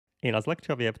In last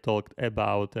lecture, we have talked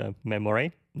about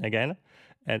memory again,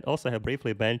 and also have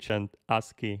briefly mentioned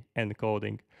ASCII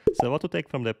encoding. So what to take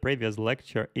from the previous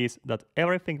lecture is that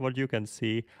everything what you can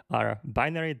see are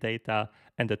binary data,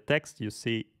 and the text you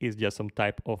see is just some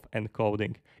type of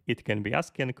encoding. It can be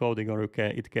ASCII encoding, or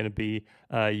it can be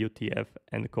UTF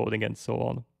encoding, and so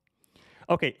on.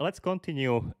 Okay, let's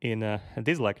continue in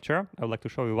this lecture. I would like to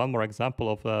show you one more example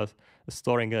of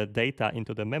storing data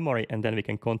into the memory, and then we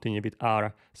can continue with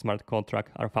our smart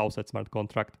contract, our faucet smart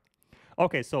contract.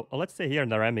 Okay, so let's stay here in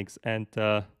the Remix, and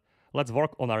let's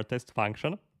work on our test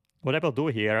function. What I will do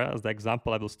here, as the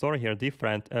example, I will store here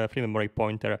different free memory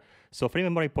pointer. So free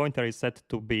memory pointer is set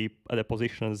to be at the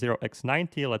position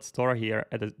 0x90. Let's store here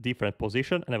at a different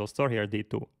position, and I will store here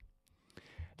D2.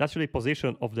 That's the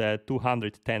position of the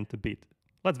 210th bit.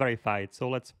 Let's verify it. So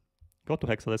let's go to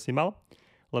hexadecimal.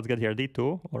 Let's get here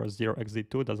D2 or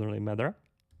 0xD2, doesn't really matter.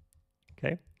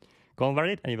 Okay, convert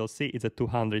it, and you will see it's a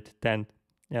 210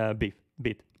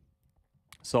 bit.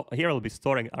 So here we'll be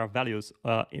storing our values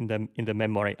in the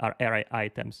memory, our array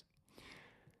items.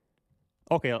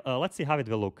 Okay, let's see how it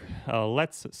will look.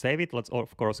 Let's save it. Let's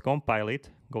of course compile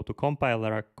it. Go to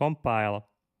compiler, compile.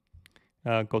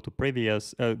 Go to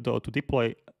previous, to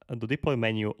deploy. The deploy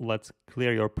menu, let's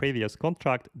clear your previous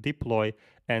contract, deploy,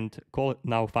 and call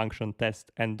now function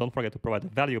test. And don't forget to provide a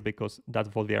value because that's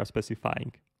what we are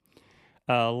specifying.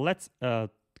 Let's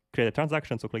create a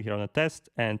transaction. So click here on a test,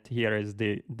 and here is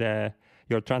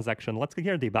your transaction. Let's click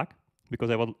here debug because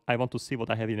I want to see what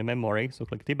I have in the memory. So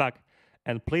click debug,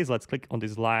 and please let's click on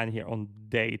this line here on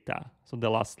data. So the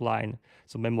last line.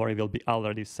 So memory will be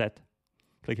already set.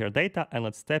 Click here data, and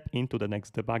let's step into the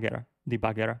next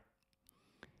debugger.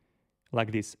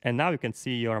 Like this. And now you can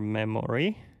see your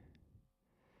memory,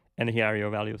 and here are your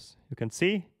values. You can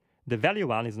see the value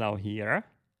 1 is now here.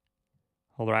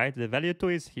 All right, the value 2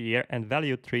 is here, and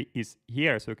value 3 is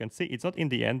here. So you can see it's not in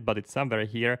the end, but it's somewhere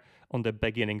here on the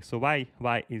beginning. So why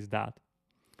is that?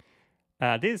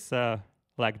 This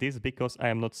like this because I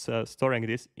am not storing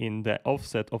this in the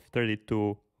offset of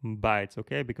 32 bytes,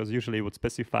 okay? Because usually it would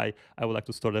specify I would like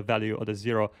to store the value of the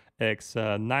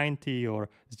 0x90 or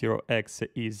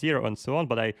 0xe0 and so on,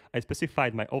 but I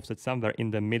specified my offset somewhere in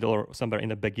the middle or somewhere in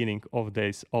the beginning of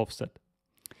this offset.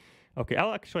 Okay,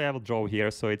 I will draw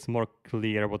here so it's more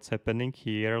clear what's happening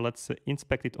here. Let's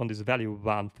inspect it on this value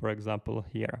 1, for example,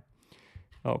 here.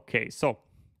 Okay, so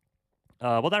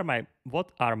what are my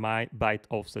byte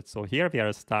offsets? So here we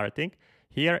are starting.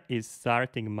 Here is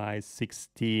starting my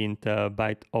 16th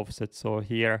byte offset. So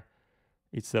here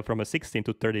it's from a 16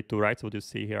 to 32, right? So what you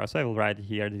see here. So I will write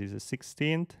here, this is a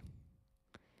 16th.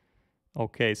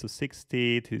 Okay, so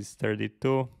 60th is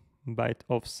 32 byte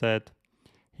offset.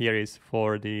 Here is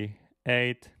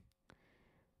 48.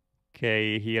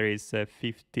 Okay, here is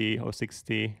 50 or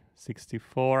 60,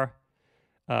 64.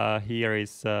 Here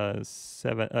is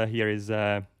 7. Here is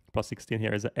plus 16.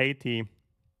 Here is 80.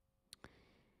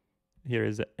 Here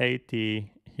is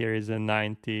 80, here is a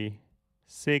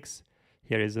 96,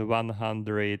 here is a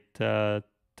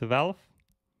 112.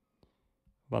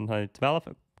 112,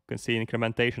 you can see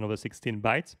incrementation of the 16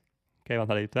 bytes. Okay,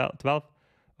 112,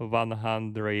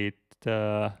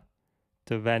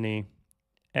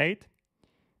 128,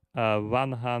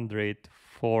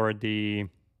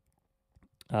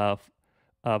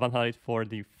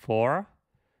 144,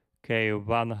 okay,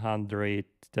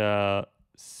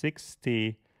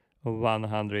 160,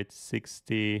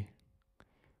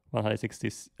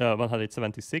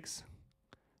 176,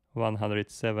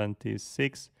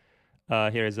 176.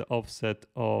 Here is an offset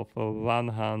of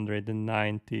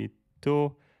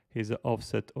 192. Here's an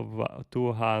offset of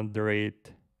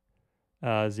 208.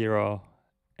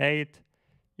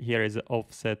 Here is an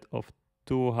offset of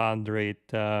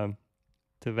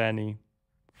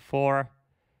 224.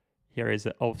 Here is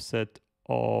an offset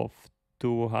of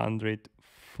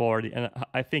 240, and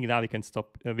I think now we can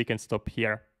stop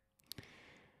here.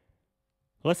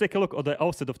 Let's take a look at the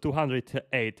offset of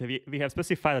 208. We have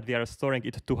specified that we are storing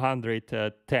it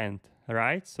 210,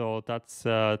 right? So that's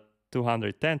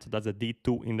 210, so that's a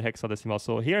D2 in the hexadecimal.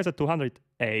 So here's a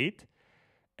 208,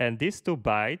 and these 2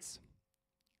 bytes,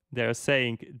 they're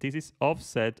saying this is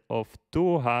offset of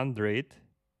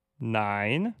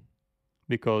 209,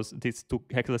 because these 2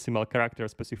 hexadecimal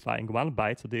characters specifying 1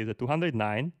 byte. So there is a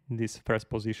 209 in this first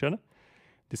position.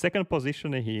 The second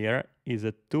position here is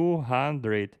a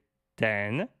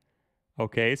 210.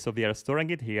 Okay, so we are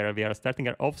storing it here. We are starting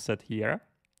our offset here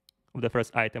of the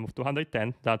first item of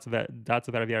 210. That's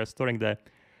where we are storing the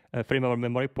free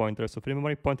memory pointer. So free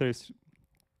memory pointer is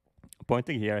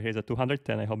pointing here. Here's a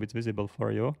 210. I hope it's visible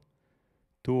for you.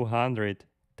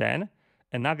 210.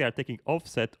 And now we are taking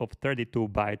offset of 32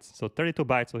 bytes. So 32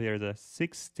 bytes, so here is a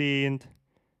 16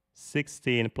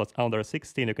 plus another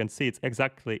 16. You can see it's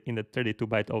exactly in the 32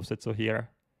 byte offset. So here,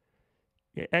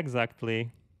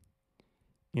 exactly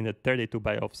in the 32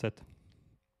 byte offset.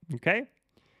 Okay?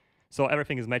 So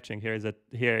everything is matching. Here is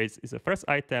the first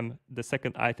item. The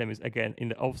second item is again in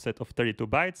the offset of 32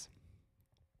 bytes.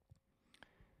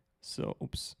 So,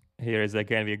 oops. Here is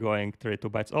again, we're going 32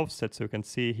 bytes offset. So you can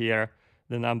see here,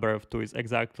 the number of 2 is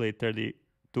exactly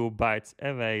 32 bytes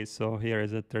away. So here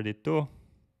is a 32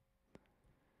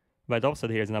 byte offset.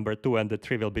 Here is number 2, and the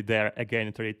 3 will be there again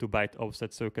in 32 byte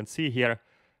offset. So you can see here,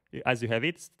 as you have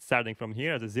it, starting from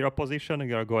here at the 0 position,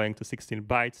 you are going to 16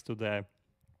 bytes to the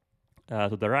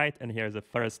right, and here's the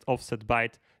first offset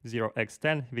byte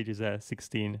 0x10, which is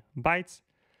 16 bytes.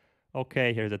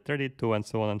 Okay, here's a 32, and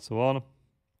so on and so on,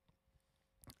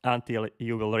 until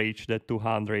you will reach the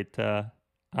 200,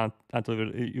 until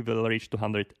you will reach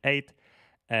 208,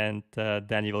 and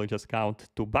then you will just count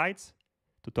 2 bytes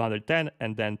to 210,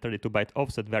 and then 32 byte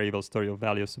offset where you will store your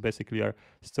value. So basically, you are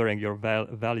storing your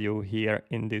value here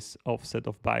in this offset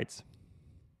of bytes.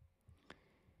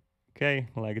 Okay,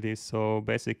 like this. So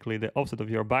basically, the offset of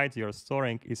your bytes you're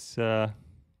storing is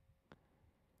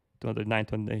 209,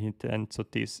 210. So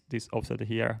this offset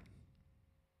here,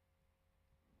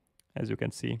 as you can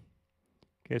see.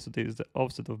 Okay, so this is the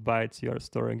offset of bytes you are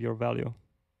storing your value.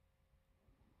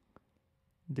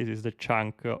 This is the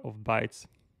chunk of bytes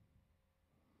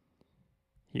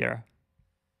here,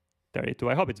 32.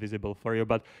 I hope it's visible for you,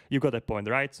 but you got a point,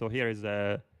 right? So here is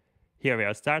a here we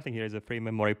are starting. Here is a free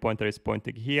memory pointer is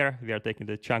pointing here. We are taking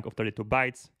the chunk of 32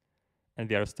 bytes, and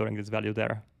we are storing this value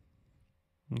there.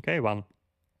 Okay,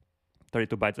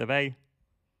 32 bytes away,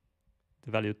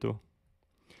 the value 2.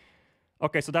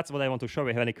 Okay, so that's what I want to show. If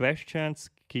you have any questions,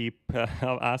 keep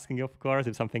asking, of course,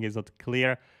 if something is not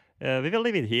clear. We will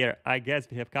leave it here. I guess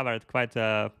we have covered quite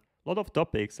a lot of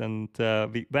topics, and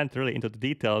we went really into the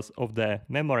details of the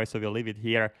memory, so we'll leave it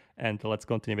here, and let's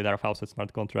continue with our faucet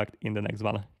smart contract in the next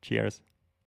one. Cheers.